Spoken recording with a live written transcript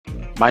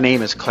My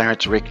name is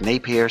Clarence Rick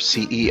Napier,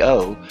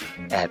 CEO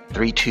at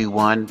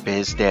 321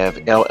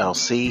 BizDev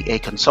LLC, a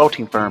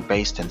consulting firm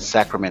based in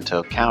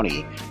Sacramento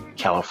County,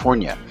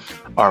 California.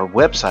 Our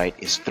website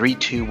is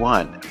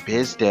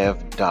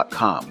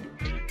 321bizdev.com.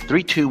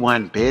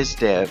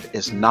 321BizDev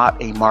is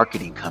not a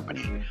marketing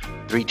company.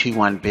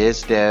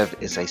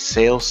 321BizDev is a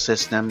sales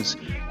systems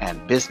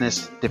and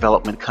business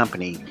development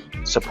company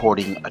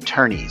supporting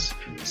attorneys,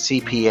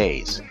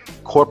 CPAs,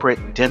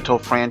 corporate dental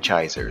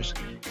franchisers,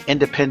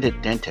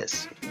 independent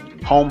dentists,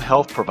 home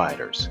health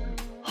providers,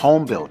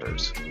 home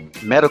builders,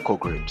 medical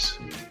groups,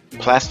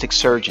 plastic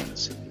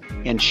surgeons,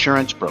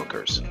 insurance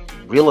brokers,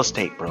 real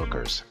estate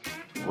brokers,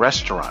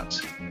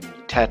 restaurants,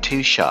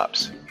 tattoo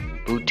shops,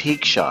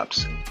 boutique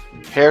shops,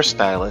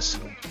 hairstylists,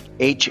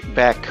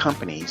 HVAC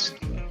companies,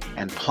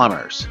 and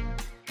plumbers.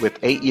 With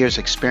 8 years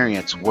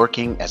experience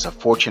working as a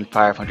Fortune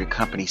 500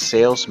 company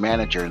sales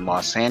manager in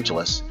Los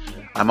Angeles,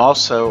 I'm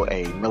also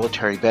a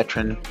military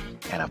veteran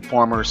and a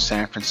former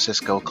San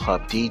Francisco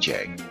club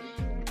DJ.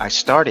 I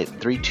started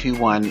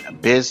 321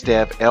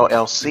 BizDev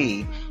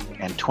LLC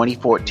in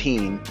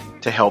 2014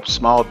 to help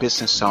small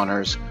business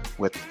owners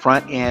with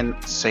front-end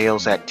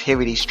sales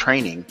activities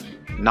training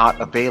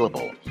not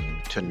available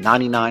to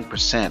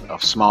 99%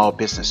 of small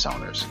business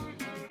owners.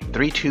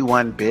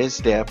 321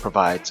 BizDev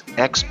provides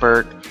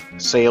expert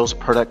sales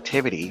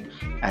productivity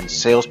and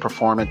sales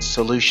performance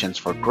solutions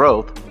for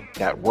growth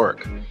that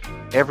work.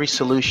 Every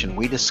solution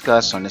we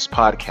discuss on this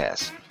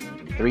podcast,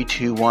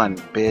 321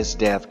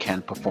 BizDev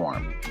can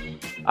perform.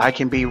 I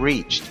can be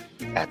reached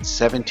at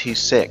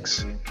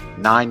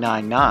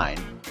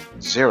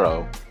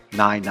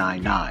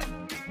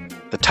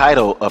 726-999-0999. The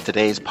title of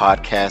today's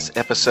podcast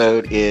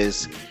episode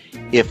is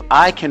If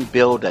I Can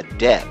Build a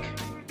Deck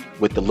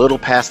with the Little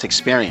Past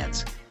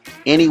Experience,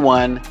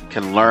 Anyone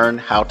Can Learn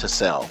How to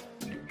Sell.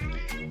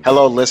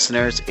 Hello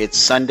listeners, it's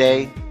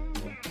Sunday,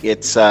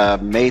 it's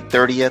May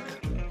 30th,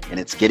 and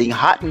it's getting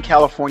hot in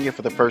California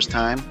for the first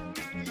time.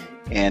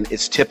 And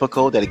it's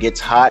typical that it gets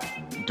hot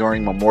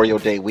during Memorial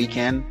Day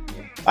weekend.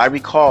 I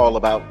recall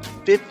about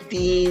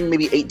 15,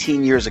 maybe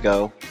 18 years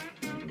ago,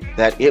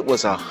 that it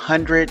was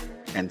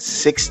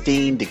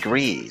 116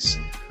 degrees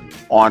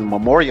on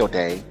Memorial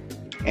Day,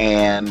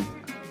 and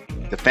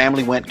the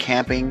family went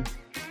camping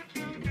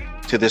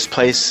to this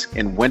place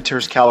in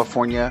Winters,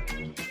 California,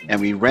 and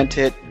we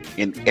rented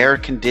an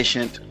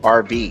air-conditioned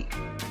RV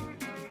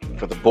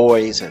for the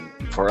boys and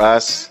for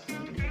us.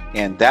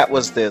 And that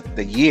was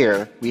the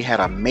year we had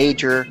a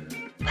major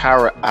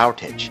power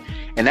outage.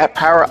 And that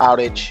power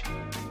outage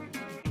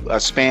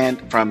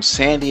spanned from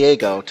San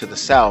Diego to the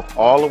south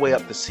all the way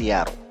up to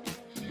Seattle.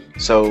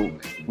 So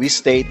we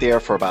stayed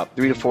there for about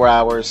 3 to 4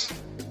 hours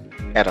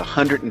at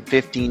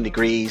 115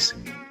 degrees,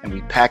 and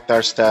we packed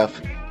our stuff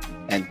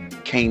and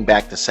came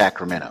back to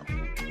Sacramento.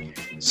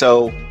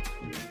 So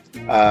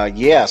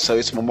so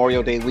it's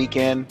Memorial Day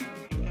weekend,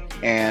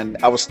 and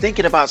I was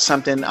thinking about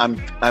something.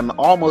 I'm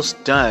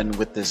almost done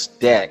with this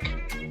deck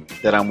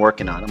that I'm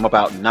working on. I'm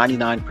about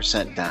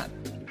 99% done.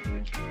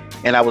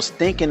 And I was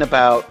thinking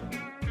about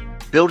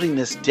building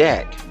this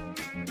deck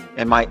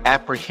and my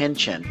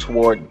apprehension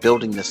toward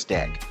building this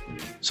deck.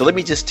 So let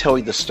me just tell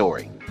you the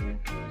story.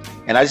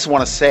 And I just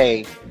want to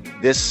say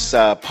this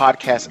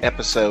podcast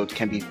episode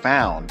can be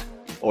found,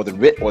 or the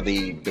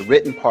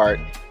written part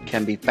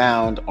can be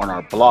found on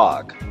our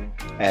blog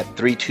at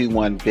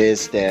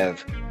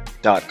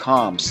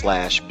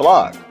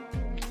 321bizdev.com/blog.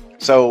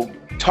 So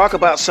talk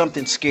about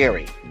something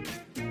scary.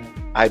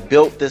 I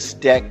built this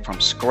deck from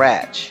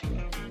scratch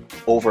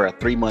over a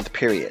 3-month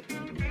period.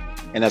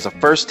 And as a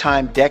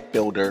first-time deck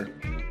builder,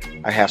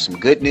 I have some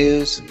good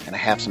news and I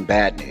have some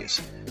bad news.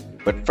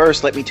 But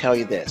first, let me tell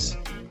you this.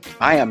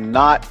 I am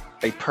not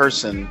a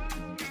person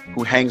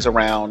who hangs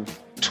around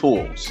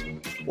tools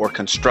or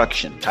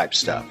construction type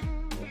stuff.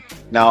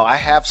 Now, I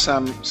have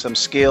some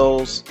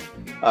skills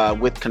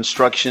with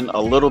construction,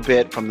 a little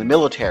bit from the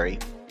military,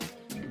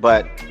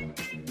 but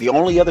the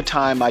only other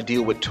time I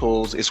deal with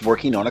tools is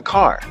working on a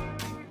car.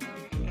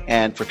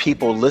 And for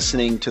people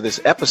listening to this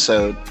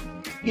episode,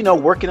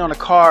 working on a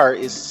car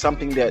is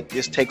something that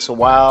just takes a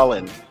while.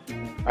 And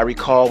I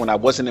recall when I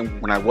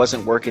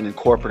wasn't working in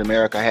corporate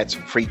America, I had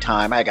some free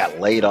time. I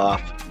got laid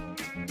off,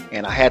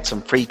 and I had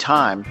some free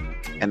time,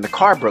 and the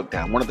car broke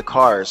down. One of the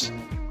cars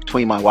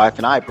between my wife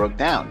and I broke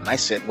down. And I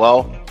said,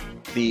 well,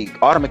 the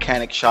auto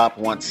mechanic shop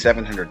wants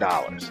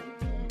 $700.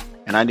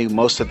 And I knew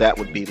most of that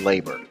would be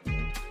labor.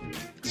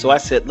 So I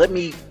said, let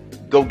me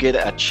go get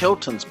a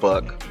Chilton's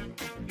book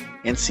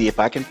and see if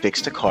I can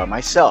fix the car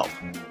myself.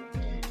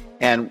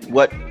 And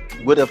what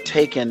would have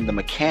taken the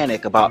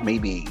mechanic about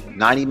maybe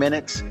 90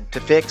 minutes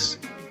to fix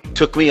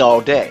took me all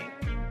day.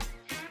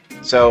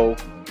 So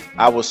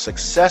I was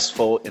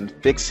successful in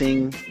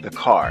fixing the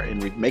car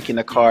and making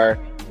the car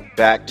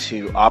back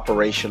to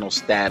operational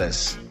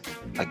status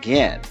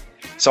again.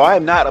 So I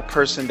am not a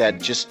person that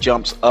just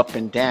jumps up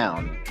and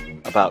down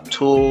about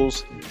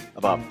tools,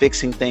 about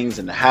fixing things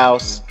in the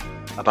house,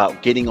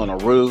 about getting on a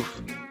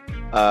roof.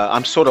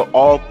 I'm sort of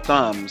all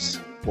thumbs,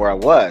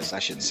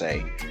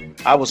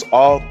 I was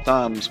all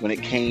thumbs when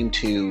it came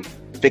to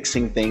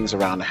fixing things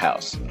around the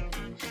house.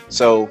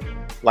 So,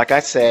 like I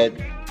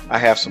said, I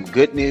have some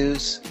good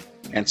news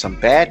and some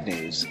bad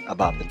news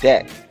about the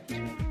deck.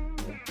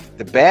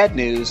 The bad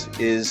news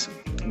is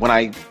when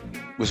I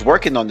was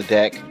working on the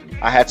deck,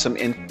 I had some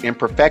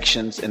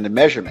imperfections in the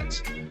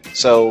measurements.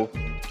 So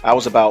I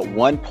was about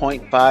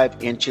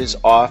 1.5 inches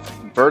off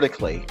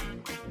vertically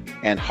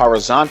and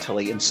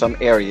horizontally in some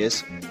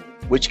areas,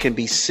 which can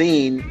be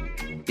seen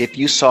if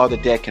you saw the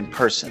deck in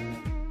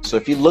person. So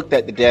if you looked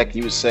at the deck,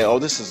 you would say, oh,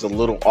 this is a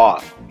little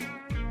off.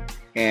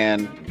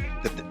 And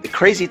the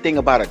crazy thing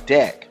about a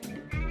deck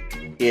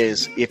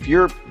is if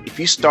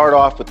you start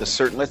off with a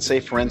certain, let's say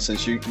for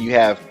instance, you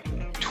have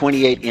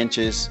 28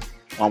 inches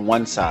on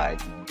one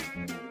side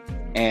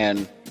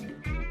and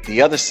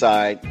the other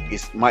side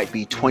might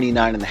be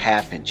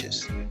 29.5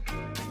 inches.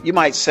 You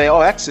might say, oh,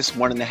 that's just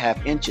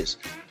 1.5 inches,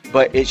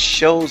 but it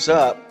shows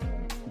up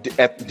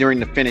during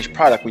the finished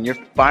product when you're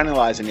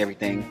finalizing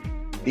everything.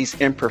 These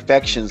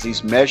imperfections,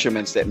 these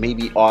measurements that may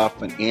be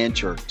off an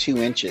inch or 2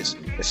 inches,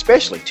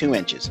 especially 2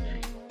 inches,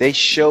 they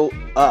show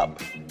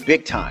up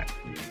big time.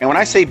 And when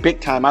I say big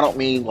time, I don't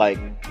mean like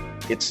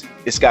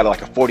it's got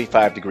like a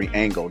 45-degree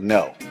angle.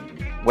 No.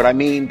 What I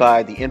mean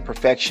by the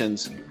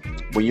imperfections,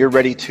 when you're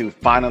ready to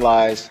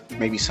finalize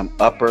maybe some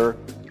upper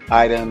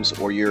items,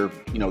 or you're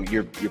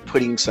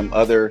putting some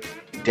other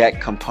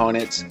deck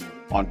components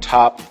on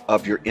top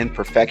of your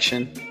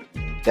imperfection,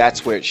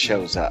 that's where it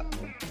shows up.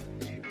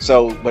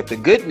 So, but the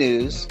good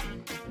news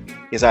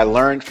is I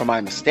learned from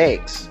my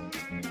mistakes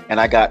and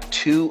I got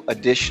 2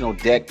 additional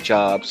deck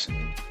jobs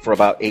for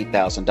about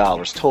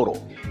 $8,000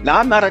 total. Now,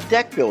 I'm not a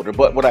deck builder,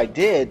 but what I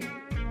did,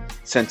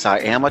 since I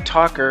am a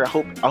talker, I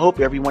hope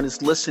everyone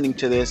is listening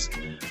to this.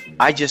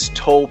 I just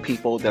told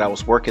people that I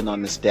was working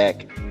on this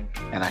deck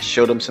and I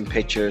showed them some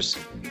pictures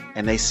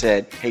and they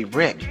said, hey,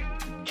 Rick,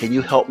 can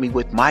you help me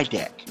with my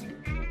deck?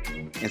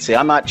 And say,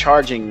 I'm not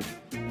charging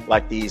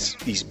like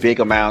these big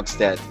amounts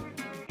that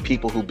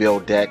people who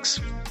build decks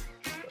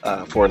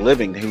for a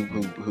living,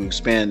 who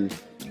spend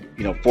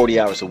 40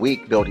 hours a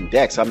week building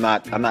decks. I'm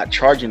not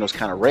charging those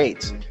kind of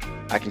rates.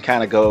 I can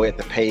kind of go at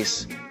the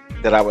pace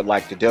that I would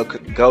like to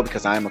go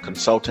because I am a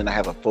consultant. I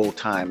have a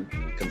full-time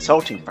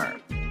consulting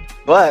firm.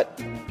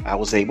 But I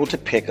was able to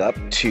pick up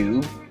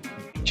 2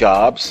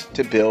 jobs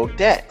to build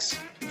decks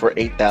for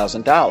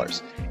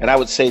 $8,000. And I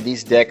would say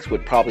these decks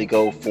would probably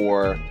go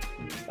for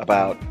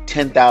about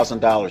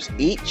 $10,000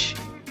 each.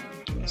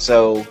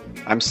 So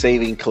I'm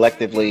saving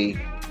collectively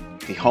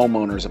the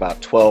homeowners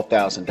about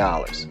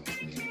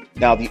 $12,000.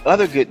 Now, the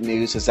other good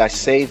news is I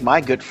saved my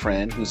good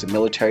friend who's a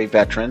military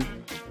veteran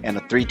and a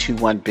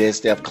 321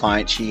 BizDev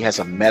client. She has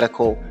a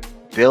medical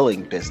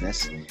billing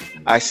business.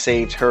 I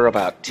saved her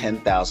about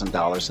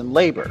 $10,000 in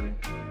labor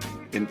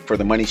for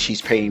the money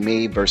she's paying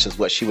me versus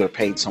what she would have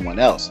paid someone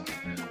else.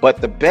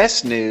 But the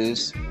best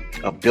news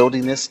of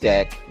building this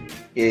deck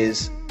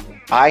is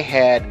I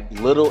had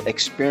little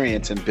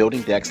experience in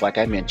building decks, like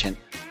I mentioned,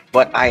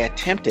 but I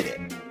attempted it,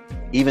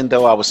 even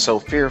though I was so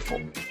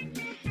fearful.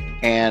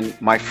 And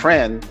my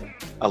friend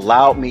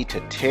allowed me to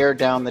tear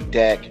down the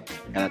deck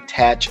and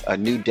attach a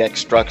new deck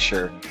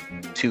structure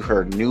to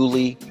her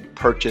newly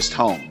purchased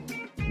home.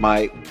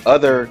 My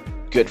other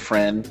good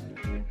friend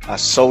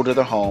sold her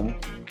the home,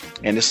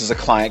 and this is a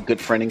client,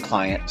 good friend and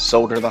client,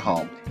 sold her the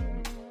home.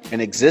 An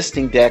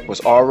existing deck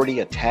was already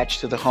attached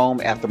to the home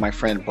after my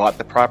friend bought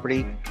the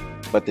property,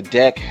 but the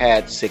deck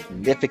had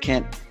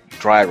significant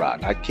dry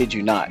rot. I kid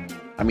you not.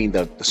 I mean,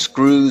 the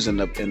screws and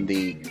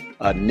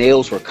the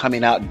nails were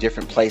coming out in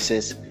different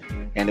places,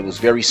 and it was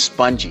very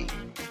spongy.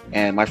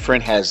 And my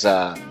friend has,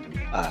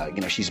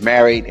 she's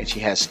married and she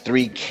has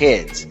 3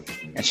 kids,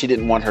 and she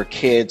didn't want her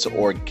kids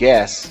or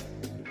guests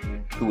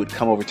who would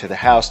come over to the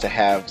house to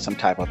have some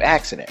type of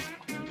accident.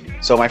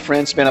 So my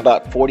friend spent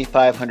about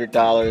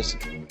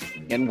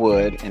 $4,500 in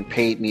wood and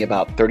paid me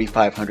about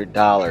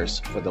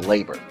 $3,500 for the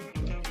labor.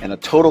 And the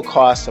total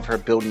cost of her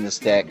building this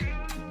deck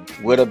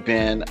would have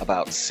been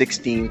about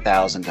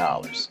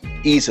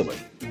 $16,000 easily.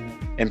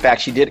 In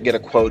fact, she did get a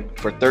quote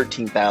for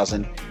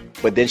 $13,000,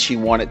 but then she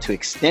wanted to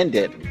extend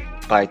it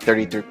by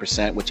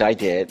 33%, which I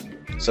did.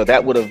 So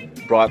that would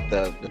have brought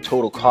the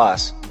total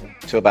cost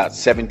to about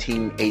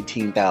 $17,000,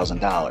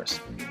 $18,000.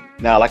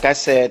 Now, like I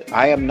said,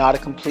 I am not a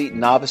complete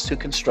novice to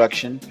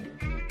construction.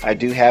 I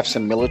do have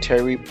some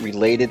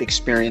military-related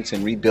experience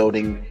in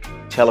rebuilding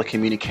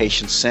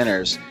telecommunication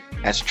centers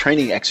as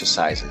training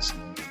exercises.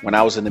 When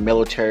I was in the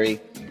military,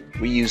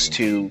 we used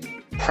to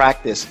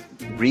practice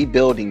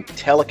rebuilding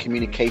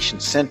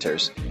telecommunication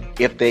centers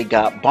if they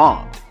got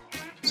bombed.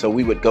 So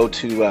we would go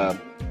to a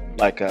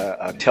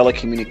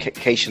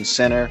telecommunication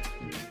center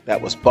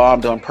that was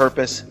bombed on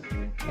purpose,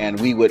 and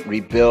we would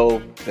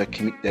rebuild the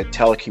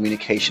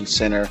telecommunication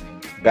center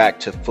back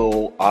to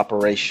full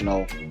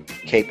operational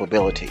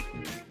capability.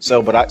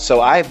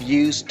 So I've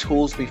used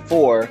tools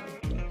before,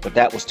 but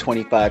that was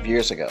 25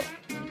 years ago.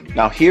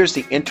 Now here's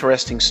the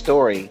interesting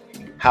story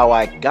how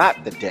I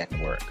got the deck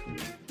work.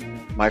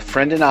 My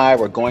friend and I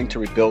were going to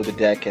rebuild the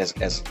deck as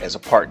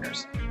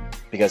partners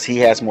because he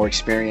has more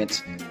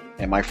experience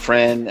And my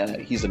friend,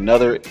 he's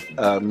another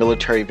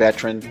military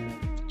veteran,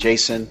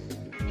 Jason.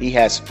 He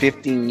has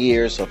 15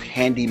 years of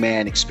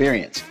handyman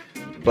experience,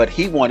 but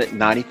he wanted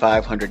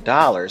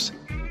 $9,500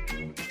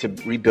 to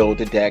rebuild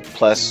the deck.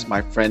 Plus,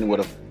 my friend would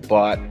have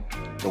bought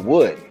the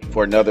wood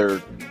for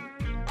another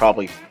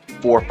probably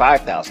 $4,000 or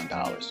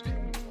 $5,000,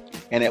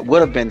 and it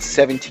would have been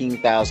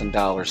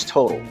 $17,000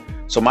 total.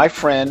 So my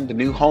friend, the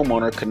new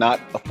homeowner, could not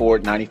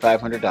afford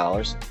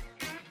 $9,500.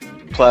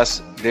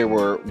 Plus, there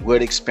were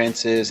wood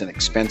expenses and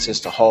expenses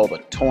to haul the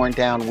torn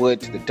down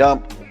wood to the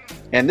dump.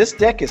 And this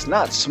deck is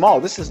not small.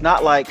 This is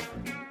not like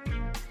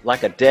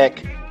a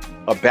deck,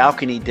 a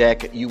balcony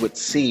deck you would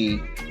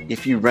see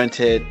if you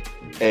rented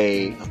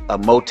a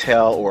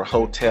motel or a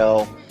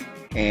hotel,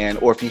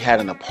 or if you had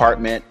an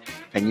apartment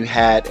and you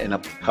had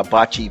a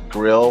hibachi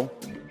grill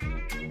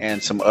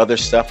and some other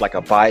stuff like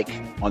a bike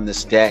on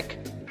this deck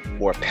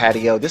or a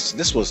patio.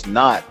 This was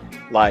not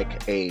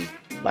like a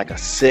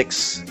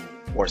 6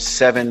 or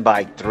 7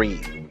 by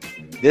 3.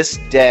 This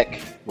deck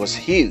was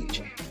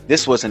huge.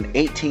 This was an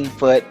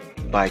 18-foot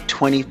by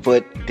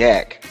 20-foot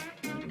deck.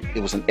 It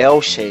was an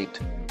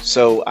L-shaped,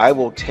 so I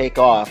will take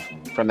off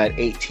from that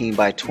 18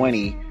 by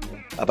 20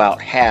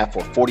 about half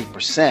or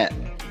 40%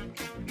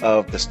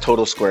 of this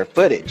total square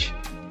footage.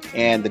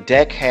 And the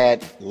deck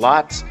had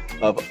lots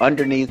of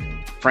underneath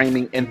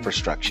framing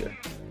infrastructure,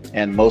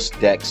 and most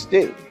decks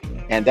do.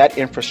 And that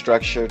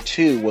infrastructure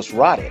too was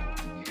rotted.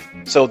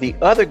 So the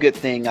other good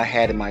thing I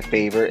had in my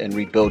favor in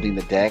rebuilding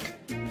the deck,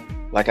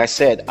 like I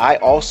said, I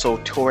also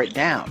tore it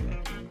down.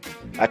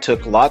 I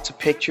took lots of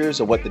pictures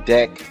of what the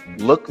deck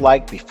looked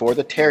like before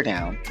the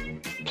teardown.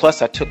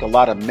 Plus, I took a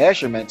lot of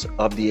measurements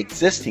of the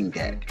existing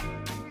deck.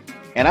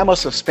 And I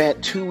must have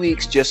spent 2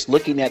 weeks just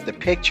looking at the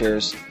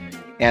pictures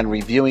and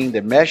reviewing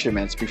the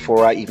measurements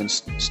before I even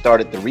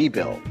started the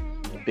rebuild,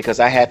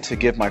 because I had to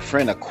give my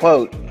friend a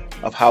quote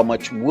of how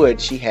much wood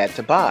she had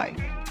to buy.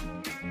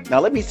 Now,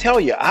 let me tell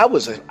you, I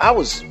was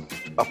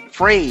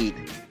afraid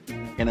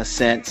in a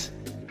sense,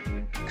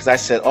 because I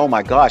said, oh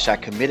my gosh, I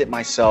committed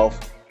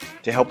myself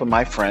to helping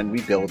my friend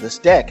rebuild this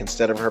deck.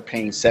 Instead of her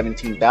paying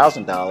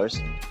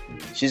 $17,000,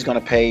 she's going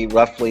to pay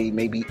roughly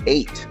maybe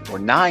 $8,000 or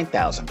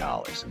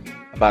 $9,000,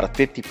 about a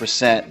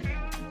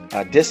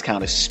 50%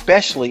 discount,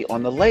 especially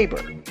on the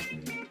labor.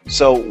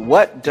 So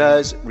what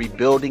does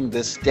rebuilding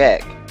this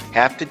deck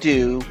have to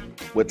do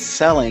with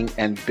selling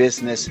and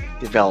business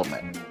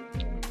development?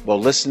 Well,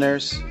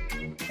 listeners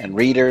and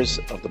readers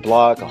of the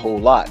blog, a whole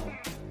lot.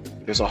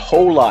 There's a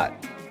whole lot.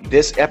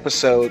 This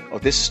episode or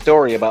this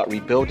story about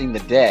rebuilding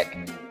the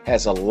deck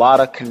has a lot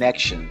of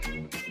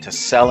connection to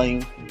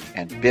selling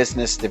and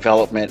business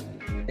development,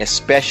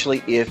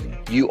 especially if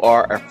you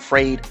are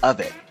afraid of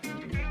it.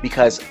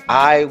 Because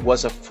I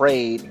was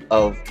afraid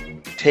of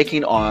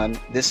taking on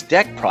this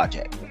deck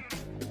project.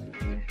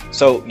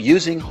 So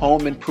using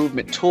home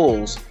improvement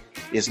tools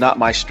is not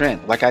my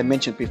strength. Like I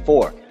mentioned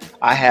before,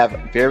 I have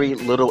very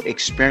little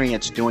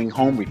experience doing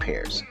home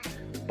repairs,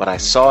 but I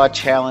saw a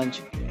challenge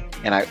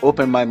and I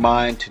opened my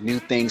mind to new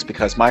things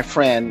because my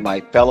friend, my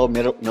fellow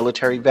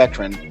military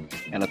veteran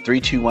and a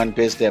 321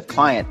 BizDev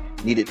client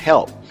needed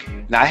help.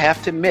 Now I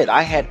have to admit,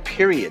 I had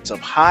periods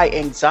of high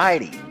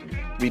anxiety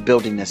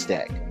rebuilding this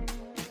deck.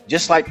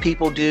 Just like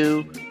people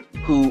do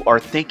who are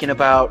thinking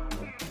about,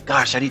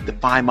 gosh, I need to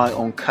find my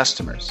own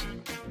customers.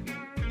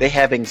 They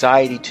have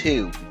anxiety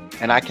too,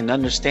 and I can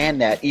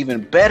understand that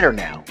even better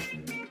now.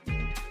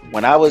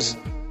 When I was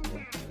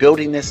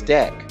building this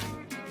deck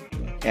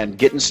and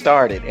getting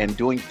started and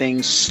doing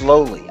things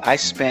slowly, I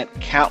spent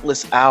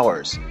countless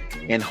hours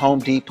in Home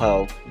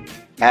Depot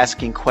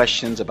asking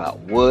questions about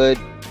wood,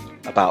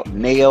 about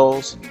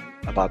nails,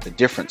 about the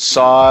different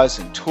saws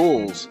and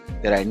tools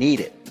that I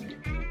needed.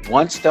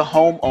 Once the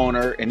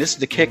homeowner, and this is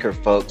the kicker,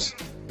 folks,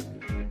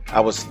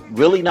 I was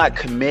really not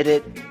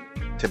committed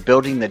to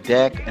building the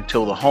deck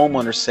until the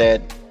homeowner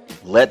said,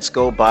 let's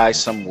go buy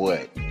some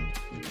wood.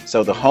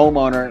 So the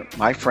homeowner,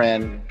 my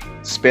friend,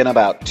 spent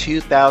about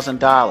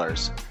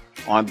 $2,000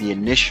 on the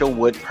initial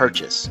wood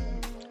purchase.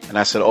 And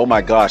I said, oh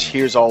my gosh,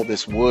 here's all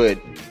this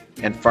wood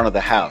in front of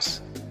the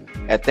house.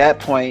 At that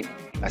point,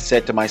 I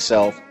said to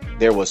myself,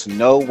 there was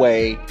no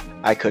way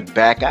I could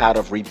back out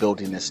of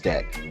rebuilding this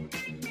deck.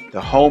 The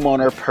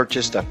homeowner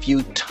purchased a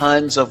few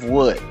tons of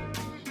wood,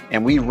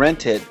 and we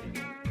rented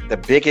the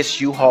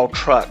biggest U-Haul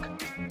truck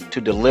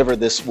to deliver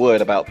this wood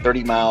about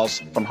 30 miles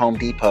from Home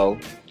Depot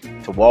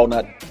to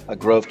Walnut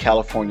Grove,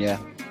 California,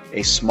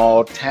 a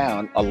small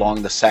town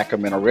along the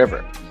Sacramento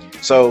River.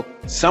 So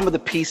some of the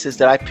pieces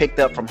that I picked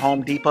up from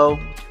Home Depot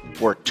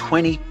were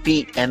 20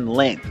 feet in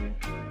length.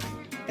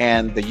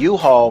 And the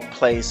U-Haul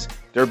place,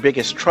 their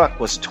biggest truck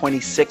was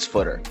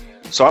 26-footer.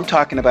 So I'm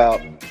talking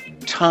about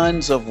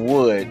tons of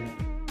wood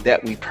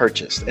that we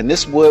purchased. And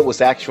this wood was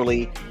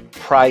actually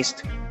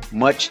priced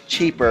much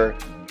cheaper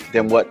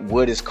than what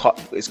wood is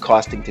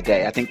costing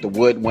today. I think the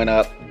wood went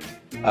up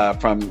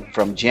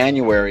from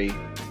January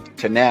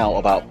to now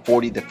about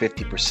 40 to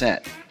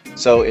 50%.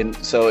 So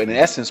in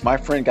essence, my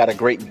friend got a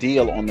great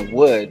deal on the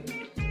wood,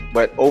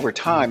 but over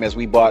time, as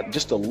we bought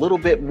just a little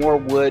bit more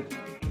wood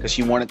because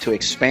she wanted to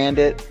expand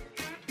it,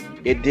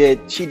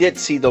 she did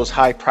see those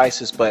high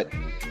prices, but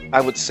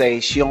I would say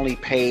she only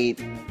paid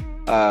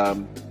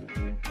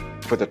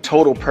for the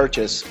total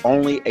purchase,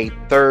 only a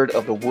third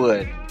of the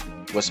wood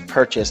was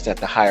purchased at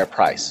the higher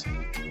price.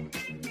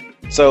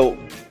 So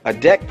a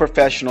deck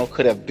professional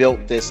could have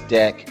built this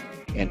deck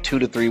in 2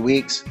 to 3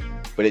 weeks,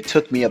 but it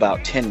took me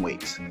about 10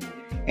 weeks.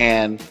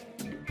 And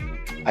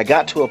I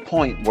got to a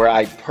point where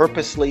I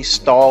purposely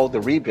stalled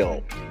the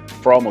rebuild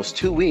for almost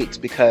 2 weeks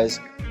because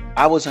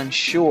I was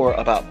unsure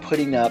about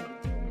putting up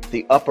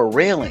the upper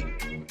railing,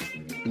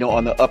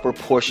 on the upper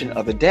portion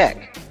of the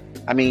deck.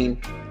 I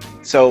mean,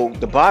 so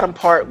the bottom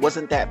part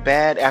wasn't that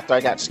bad after I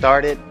got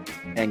started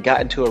and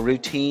got into a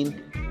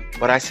routine,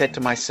 but I said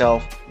to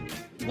myself,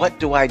 what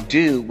do I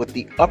do with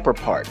the upper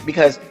part?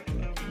 Because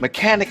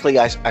mechanically,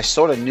 I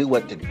sort of knew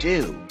what to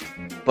do,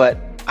 but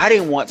I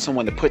didn't want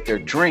someone to put their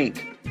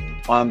drink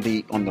on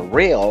the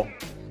rail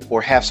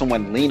or have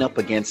someone lean up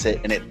against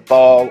it and it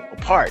fall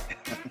apart.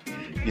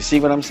 You see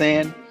what I'm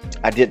saying?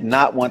 I did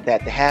not want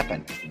that to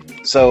happen.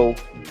 So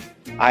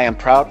I am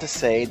proud to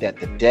say that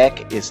the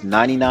deck is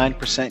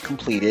 99%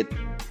 completed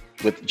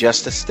with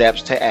just the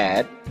steps to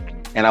add.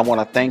 And I want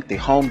to thank the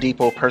Home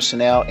Depot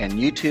personnel and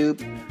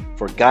YouTube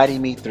for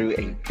guiding me through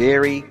a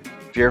very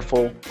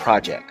fearful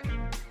project.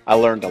 I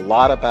learned a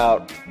lot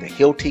about the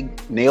Hilti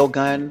nail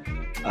gun,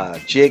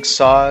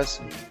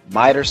 jigsaws,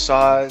 miter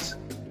saws,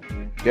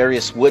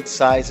 various wood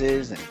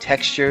sizes and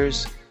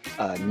textures,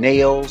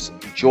 nails,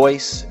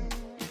 joists,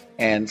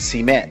 and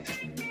cement.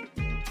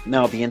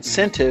 Now, the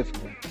incentive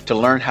to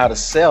learn how to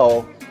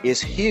sell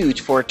is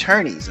huge for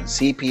attorneys and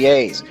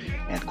CPAs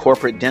and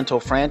corporate dental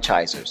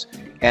franchisers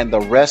and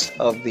the rest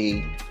of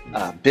the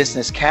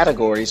business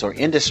categories or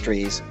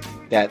industries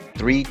that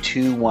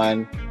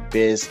 321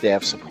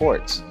 BizDev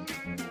supports.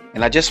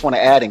 And I just want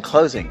to add in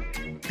closing,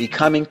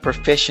 becoming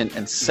proficient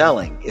in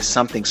selling is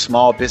something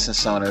small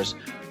business owners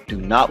do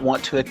not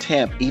want to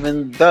attempt,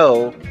 even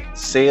though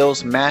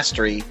sales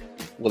mastery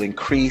will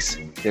increase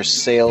their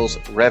sales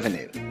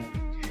revenue.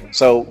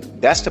 So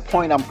that's the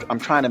point I'm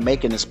trying to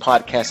make in this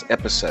podcast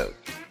episode.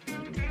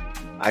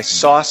 I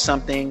saw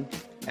something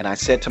and I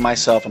said to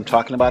myself, I'm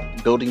talking about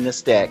building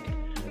this deck.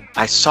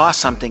 I saw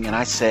something and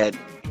I said,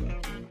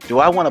 do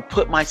I want to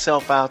put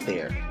myself out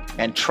there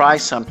and try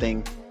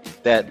something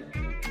that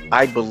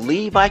I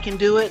believe I can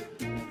do it,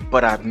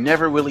 but I've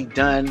never really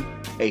done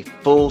a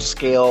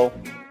full-scale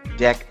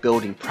deck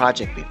building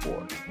project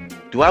before?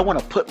 Do I want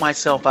to put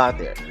myself out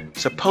there?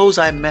 Suppose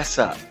I mess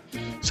up.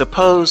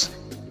 Suppose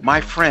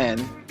my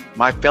friend,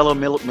 my fellow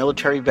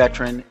military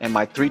veteran, and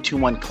my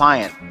 321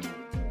 client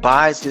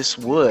buys this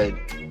wood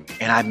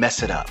and I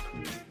mess it up.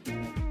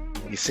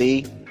 You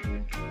see,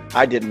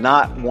 I did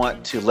not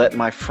want to let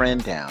my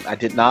friend down. I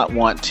did not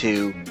want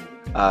to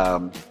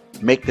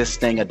make this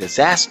thing a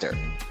disaster.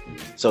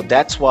 So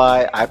that's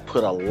why I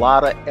put a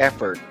lot of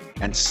effort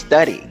and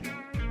study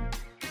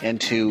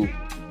into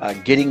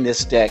getting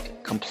this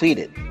deck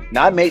completed.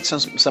 Now, I made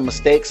some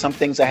mistakes, some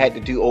things I had to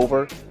do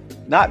over,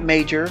 not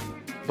major,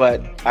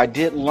 but I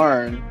did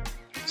learn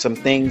some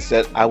things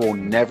that I will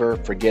never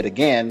forget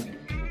again.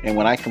 And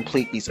when I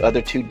complete these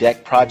other 2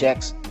 deck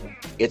projects,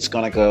 it's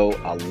going to go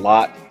a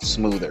lot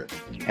smoother.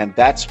 And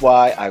that's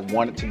why I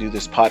wanted to do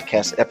this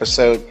podcast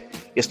episode,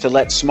 is to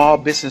let small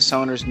business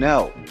owners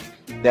know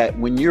that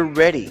when you're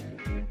ready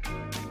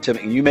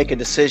you make a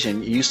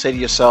decision, you say to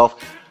yourself,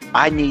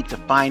 I need to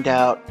find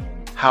out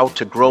how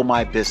to grow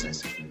my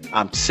business.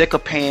 I'm sick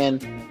of paying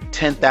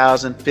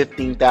 $10,000,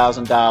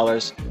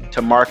 $15,000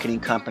 to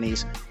marketing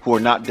companies who are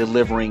not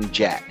delivering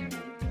jack.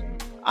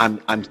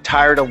 I'm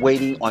tired of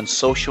waiting on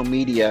social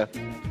media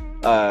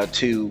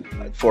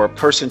for a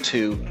person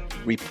to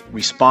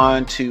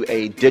respond to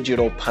a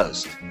digital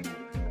post.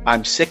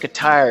 I'm sick and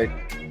tired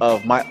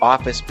of my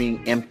office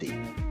being empty.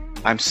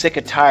 I'm sick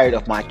and tired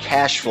of my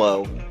cash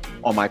flow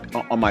on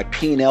my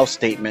P&L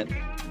statement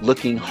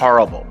looking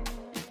horrible.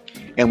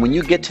 And when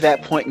you get to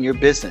that point in your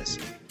business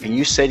and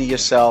you say to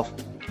yourself,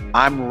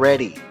 I'm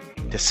ready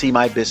to see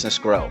my business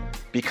grow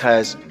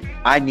because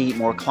I need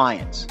more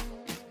clients,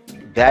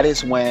 that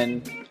is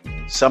when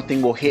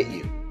something will hit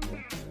you.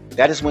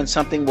 That is when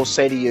something will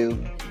say to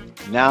you,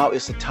 now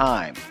is the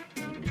time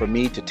for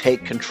me to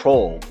take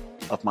control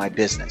of my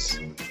business.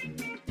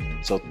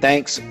 So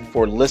thanks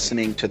for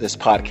listening to this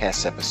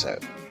podcast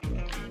episode.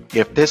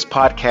 If this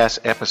podcast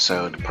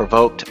episode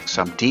provoked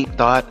some deep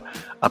thought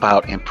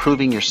about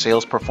improving your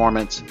sales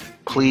performance,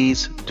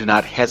 please do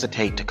not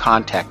hesitate to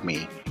contact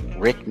me,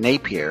 Rick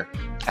Napier,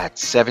 at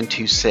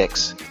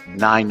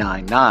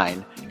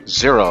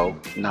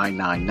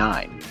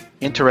 726-999-0999.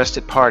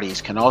 Interested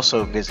parties can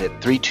also visit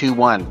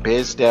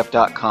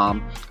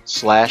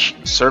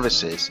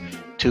 321bizdev.com/services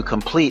to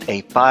complete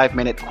a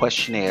 5-minute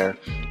questionnaire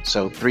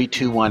so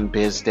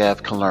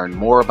 321BizDev can learn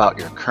more about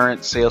your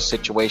current sales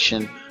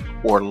situation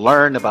or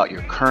learn about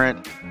your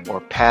current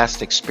or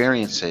past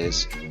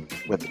experiences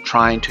with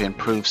trying to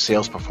improve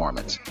sales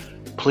performance.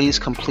 Please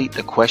complete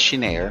the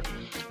questionnaire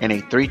and a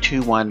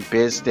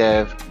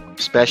 321BizDev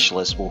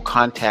specialist will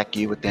contact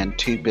you within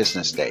 2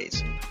 business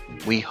days.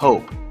 We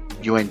hope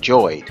you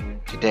enjoyed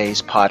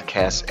today's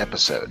podcast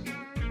episode.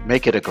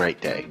 Make it a great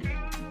day.